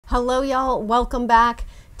Hello y'all, welcome back.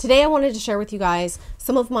 Today I wanted to share with you guys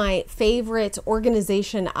some of my favorite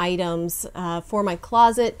organization items for my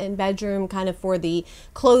closet and bedroom, kind of for the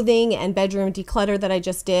clothing and bedroom declutter that I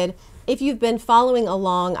just did. If you've been following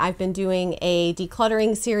along, I've been doing a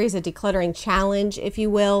decluttering series, a decluttering challenge, if you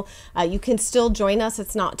will. You can still join us.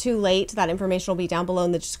 It's not too late. That information will be down below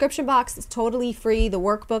in the description box. It's totally free. The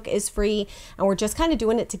workbook is free, and we're just kind of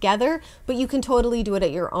doing it together, but you can totally do it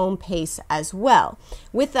at your own pace as well.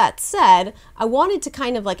 With that said, I wanted to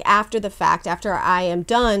kind of like after the fact, after I am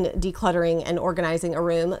done decluttering and organizing a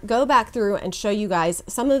room, go back through and show you guys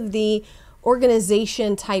some of the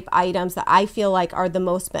organization type items that I feel like are the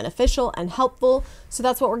most beneficial and helpful. So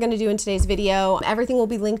that's what we're going to do in today's video. Everything will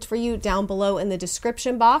be linked for you down below in the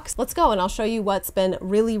description box. Let's go and I'll show you what's been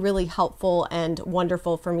really helpful and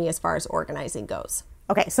wonderful for me as far as organizing goes.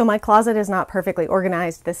 Okay, so my closet is not perfectly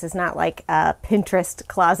organized. This is not like a Pinterest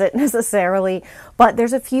closet necessarily, but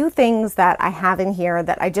there's a few things that I have in here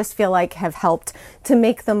that I just feel like have helped to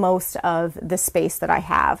make the most of the space that I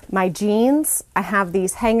have. My jeans, I have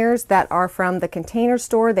these hangers that are from the Container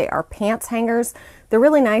Store. They are pants hangers. They're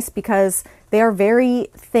really nice because they are very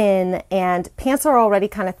thin, and pants are already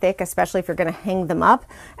kind of thick, especially if you're going to hang them up.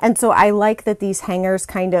 And so I like that these hangers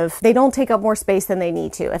they don't take up more space than they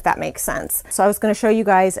need to, if that makes sense. So I was going to show you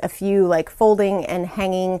guys a few like folding and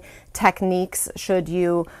hanging techniques should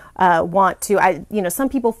you want to. Some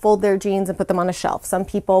people fold their jeans and put them on a shelf. Some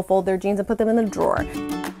people fold their jeans and put them in a drawer.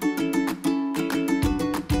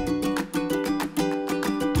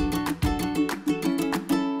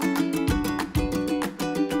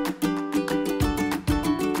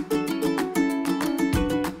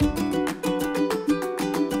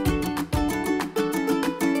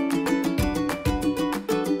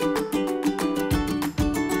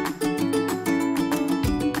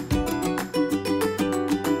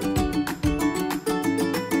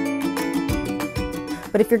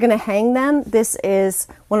 But if you're going to hang them, this is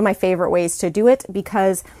one of my favorite ways to do it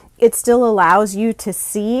because it still allows you to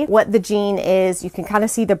see what the jean is. You can kind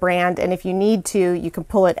of see the brand, and if you need to, you can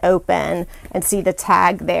pull it open and see the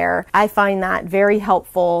tag there. I find that very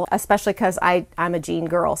helpful, especially because I'm a jean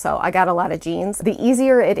girl, so I got a lot of jeans. The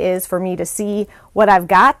easier it is for me to see what I've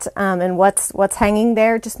got and what's hanging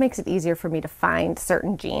there, just makes it easier for me to find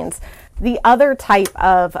certain jeans. The other type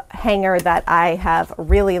of hanger that I have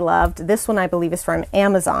really loved, this one I believe is from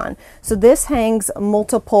Amazon. So this hangs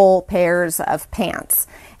multiple pairs of pants.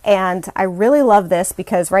 And I really love this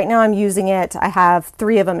because right now I'm using it. I have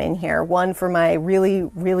 3 of them in here. One for my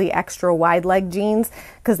really extra wide leg jeans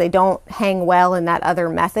because they don't hang well in that other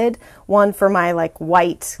method. One for my like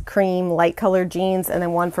white, cream, light colored jeans, and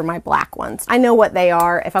then one for my black ones. I know what they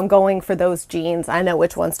are. If I'm going for those jeans, I know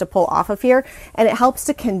which ones to pull off of here. And it helps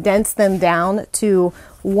to condense them down to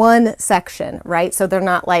one section, right? So they're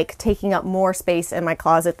not like taking up more space in my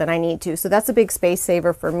closet than I need to. So that's a big space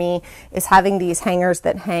saver for me, is having these hangers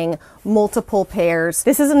that hang multiple pairs.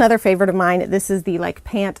 This is another favorite of mine. This is the like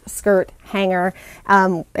pant skirt hanger.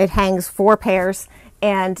 It hangs 4 pairs,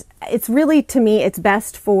 and it's really, to me, it's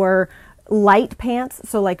best for light pants,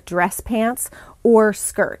 so like dress pants or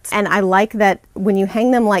skirts. And I like that when you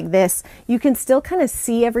hang them like this, you can still kind of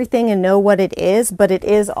see everything and know what it is, but it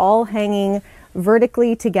is all hanging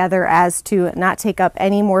vertically together as to not take up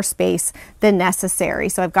any more space than necessary.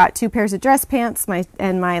 So I've got 2 pairs of dress pants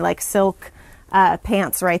and my like silk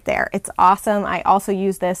pants right there. It's awesome. I also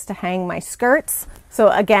use this to hang my skirts. So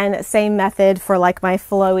again, same method for like my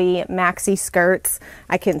flowy maxi skirts.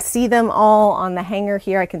 I can see them all on the hanger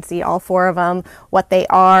here. I can see all 4 of them, what they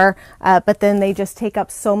are, but then they just take up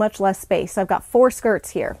so much less space. So I've got 4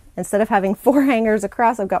 skirts here. Instead of having 4 hangers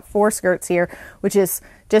across, I've got 4 skirts here, which is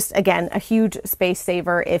just, again, a huge space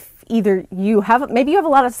saver if either maybe you have a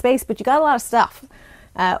lot of space, but you got a lot of stuff.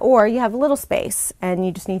 Or you have a little space and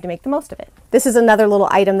you just need to make the most of it. This is another little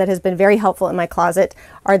item that has been very helpful in my closet,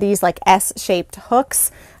 are these like S-shaped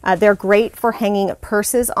hooks. They're great for hanging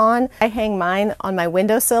purses on. I hang mine on my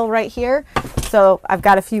windowsill right here. So I've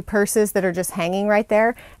got a few purses that are just hanging right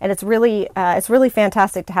there, and it's really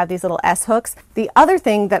fantastic to have these little S hooks. The other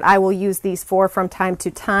thing that I will use these for from time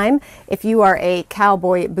to time, if you are a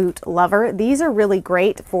cowboy boot lover, these are really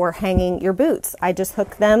great for hanging your boots. I just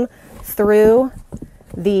hook them through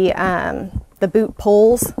the boot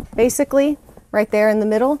poles, basically right there in the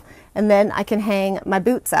middle, and then I can hang my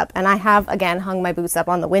boots up. And I have, again, hung my boots up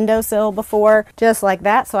on the windowsill before, just like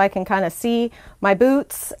that, so I can kind of see my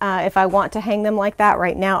boots if I want to hang them like that.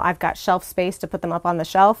 Right now I've got shelf space to put them up on the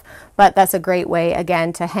shelf, but that's a great way,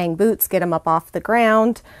 again, to hang boots, get them up off the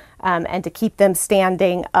ground, and to keep them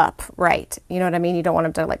standing upright. You know what I mean? You don't want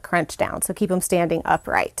them to like crunch down, so keep them standing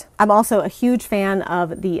upright. I'm also a huge fan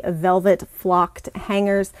of the velvet flocked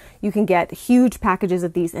hangers. You can get huge packages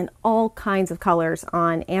of these in all kinds of colors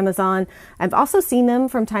on Amazon. I've also seen them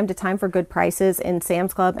from time to time for good prices in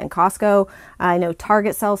Sam's Club and Costco. I know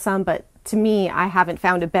Target sells some, but to me, I haven't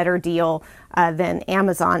found a better deal than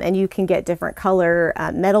Amazon. And you can get different color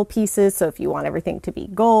metal pieces, so if you want everything to be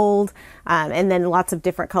gold, and then lots of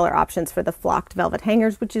different color options for the flocked velvet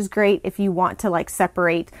hangers, which is great if you want to like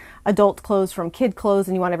separate adult clothes from kid clothes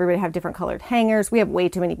and you want everybody to have different colored hangers. We have way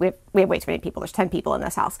too many people. There's 10 people in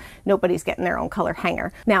this house. Nobody's getting their own color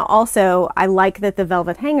hanger. Now also, I like that the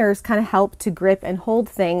velvet hangers kind of help to grip and hold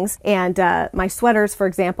things. And my sweaters, for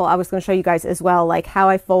example, I was going to show you guys as well, like how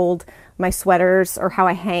I fold my sweaters or how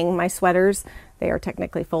I hang my sweaters. They are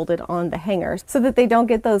technically folded on the hangers so that they don't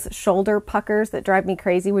get those shoulder puckers that drive me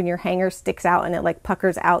crazy when your hanger sticks out and it like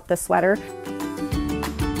puckers out the sweater.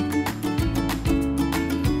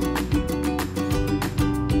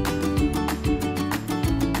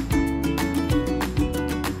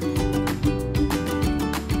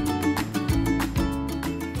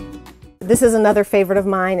 This is another favorite of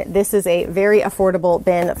mine. This is a very affordable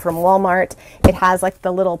bin from Walmart. It has like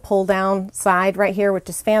the little pull down side right here, which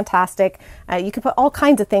is fantastic. You can put all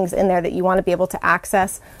kinds of things in there that you want to be able to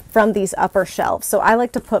access from these upper shelves. So I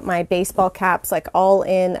like to put my baseball caps like all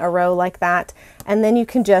in a row like that. And then you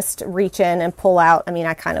can just reach in and pull out. I mean,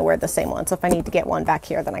 I kind of wear the same one. So if I need to get one back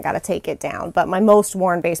here, then I got to take it down. But my most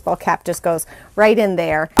worn baseball cap just goes right in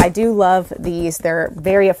there. I do love these. They're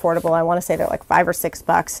very affordable. I want to say they're like $5 or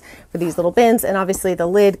 $6 for these little bins. And obviously the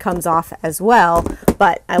lid comes off as well.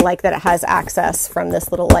 But I like that it has access from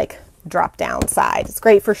this little like drop down side. It's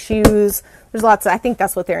great for shoes. There's lots of, I think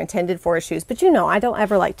that's what they're intended for, is shoes. But you know, I don't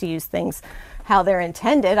ever like to use things how they're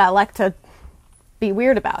intended. I like to be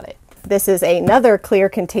weird about it. This is another clear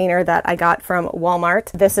container that I got from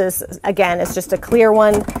Walmart. This is, again, it's just a clear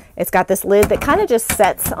one. It's got this lid that kind of just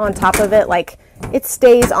sets on top of it. Like it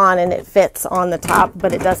stays on and it fits on the top,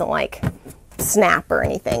 but it doesn't like snap or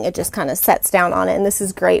anything. It just kind of sets down on it. And this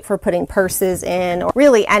is great for putting purses in or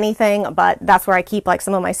really anything, but that's where I keep like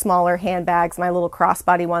some of my smaller handbags, my little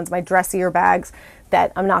crossbody ones, my dressier bags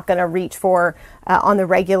that I'm not going to reach for on the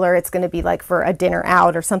regular. It's going to be like for a dinner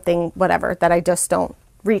out or something, whatever, that I just don't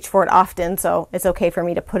reach for it often, so it's okay for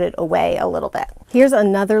me to put it away a little bit. Here's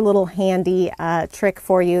another little handy trick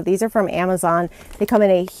for you. These are from Amazon. They come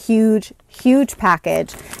in a huge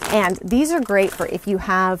package, and these are great for if you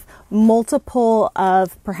have multiple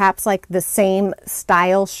of perhaps like the same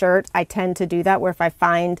style shirt. I tend to do that where if I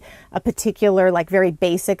find a particular like very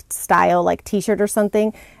basic style like t-shirt or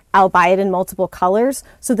something, I'll buy it in multiple colors.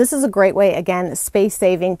 So this is a great way, again, space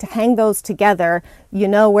saving, to hang those together. You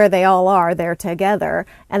know where they all are, they're together,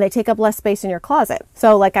 and they take up less space in your closet.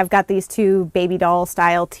 So like I've got these two baby doll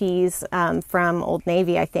style tees from Old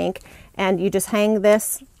Navy, I think, and you just hang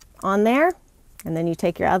this on there, and then you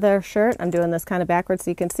take your other shirt, I'm doing this kind of backwards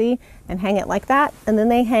so you can see, and hang it like that, and then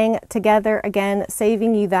they hang together, again,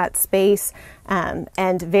 saving you that space,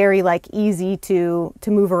 and very like easy to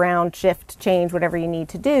move around, shift, change, whatever you need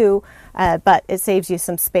to do, but it saves you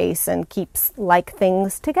some space and keeps like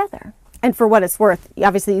things together. And for what it's worth,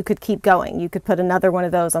 obviously you could keep going. You could put another one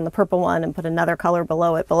of those on the purple one and put another color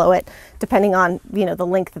below it, depending on, you know, the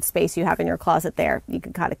length of space you have in your closet there. You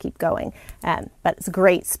can kind of keep going. But it's a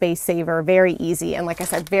great space saver, very easy. And like I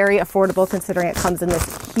said, very affordable considering it comes in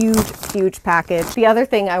this huge package. The other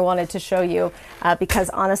thing I wanted to show you,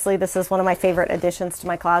 because honestly, this is one of my favorite additions to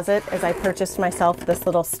my closet, is I purchased myself this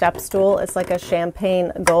little step stool. It's like a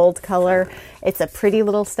champagne gold color. It's a pretty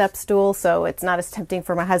little step stool, so it's not as tempting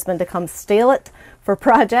for my husband to come steal it for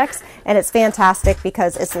projects. And it's fantastic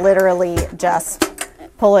because it's literally just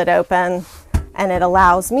pull it open and it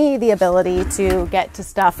allows me the ability to get to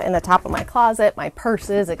stuff in the top of my closet, my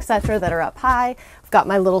purses, etc., that are up high. I've got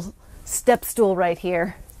my little step stool right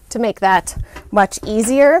here to make that much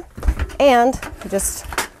easier. And just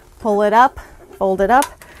pull it up, fold it up,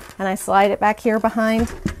 and I slide it back here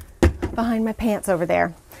behind my pants over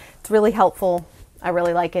there. It's really helpful. I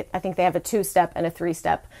really like it. I think they have a 2-step and a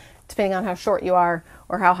 3-step, depending on how short you are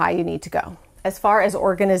or how high you need to go. As far as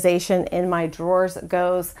organization in my drawers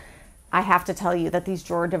goes, I have to tell you that these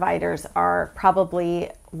drawer dividers are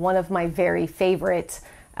probably one of my very favorite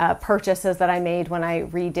purchases that I made when I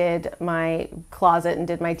redid my closet and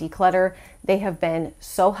did my declutter. They have been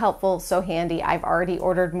so helpful, so handy. I've already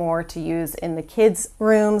ordered more to use in the kids'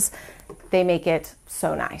 rooms. They make it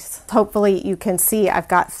so nice. Hopefully you can see I've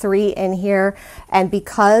got 3 in here, and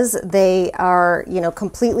because they are, you know,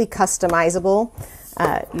 completely customizable,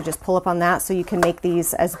 You just pull up on that so you can make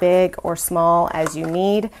these as big or small as you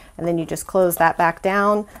need, and then you just close that back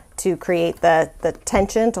down to create the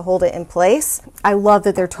tension to hold it in place. I love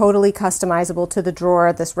that they're totally customizable to the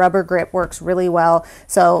drawer. This rubber grip works really well.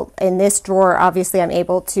 So in this drawer, obviously I'm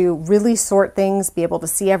able to really sort things, be able to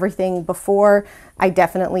see everything. Before, I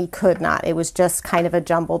definitely could not. It was just kind of a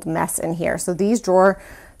jumbled mess in here. So these drawer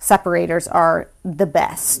separators are the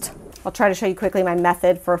best. I'll try to show you quickly my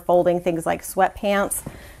method for folding things like sweatpants.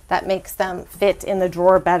 That makes them fit in the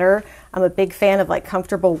drawer better. I'm a big fan of like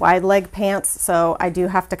comfortable wide leg pants, so I do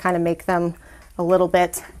have to kind of make them a little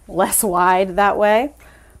bit less wide that way.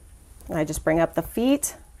 And I just bring up the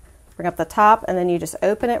feet, bring up the top, and then you just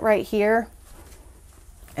open it right here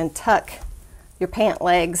and tuck your pant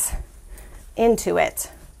legs into it.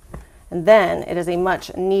 And then it is a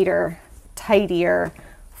much neater, tidier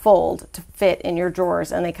fold to fit in your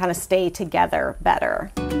drawers, and they kind of stay together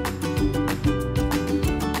better.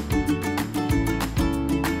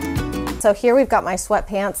 So here we've got my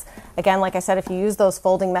sweatpants. Again, like I said, if you use those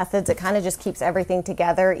folding methods, it kind of just keeps everything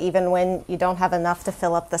together even when you don't have enough to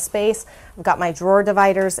fill up the space. I've got my drawer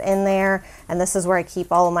dividers in there, and this is where I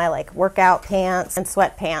keep all of my like workout pants and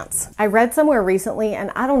sweatpants. I read somewhere recently,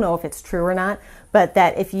 and I don't know if it's true or not, but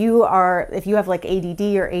that if you have like ADD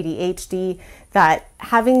or ADHD, that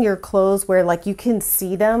having your clothes where like you can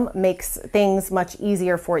see them makes things much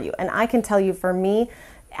easier for you. And I can tell you, for me,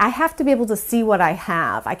 I have to be able to see what I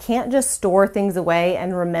have. I can't just store things away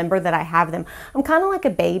and remember that I have them. I'm kind of like a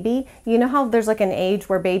baby. You know how there's like an age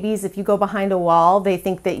where babies, if you go behind a wall, they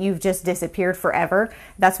think that you've just disappeared forever.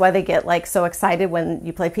 That's why they get like so excited when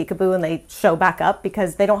you play peekaboo and they show back up,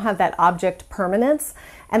 because they don't have that object permanence.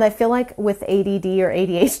 And I feel like with ADD or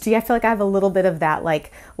ADHD, I feel like I have a little bit of that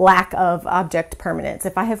like lack of object permanence.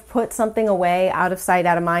 If I have put something away out of sight,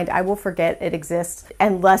 out of mind, I will forget it exists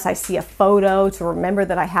unless I see a photo to remember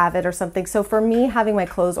that I have it or something. So for me, having my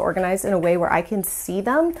clothes organized in a way where I can see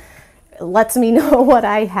them lets me know what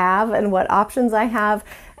I have and what options I have.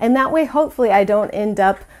 And that way, hopefully, I don't end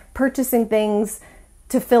up purchasing things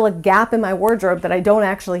to fill a gap in my wardrobe that I don't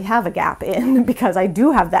actually have a gap in, because I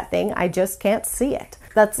do have that thing, I just can't see it.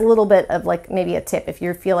 That's a little bit of like maybe a tip. If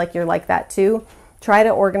you feel like you're like that too, try to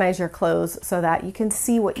organize your clothes so that you can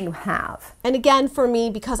see what you have. And again, for me,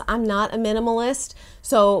 because I'm not a minimalist,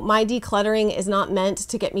 so my decluttering is not meant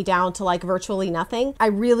to get me down to like virtually nothing. I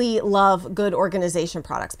really love good organization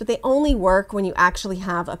products, but they only work when you actually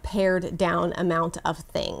have a pared down amount of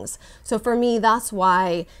things. So for me, that's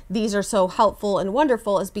why these are so helpful and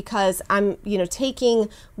wonderful, is because I'm, taking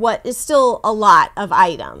what is still a lot of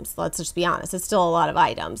items. Let's just be honest, it's still a lot of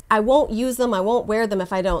items. I won't use them, I won't wear them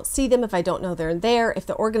if I don't see them, if I don't know they're there. If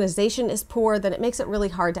the organization is poor, then it makes it really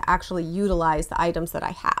hard to actually utilize the items that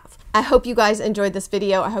I have. I hope you guys enjoyed this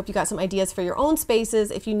video. I hope you got some ideas for your own spaces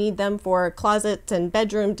if you need them for closet and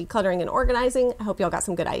bedroom decluttering and organizing. I hope y'all got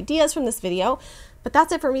some good ideas from this video. But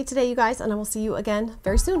that's it for me today, you guys, and I will see you again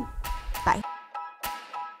very soon. Bye.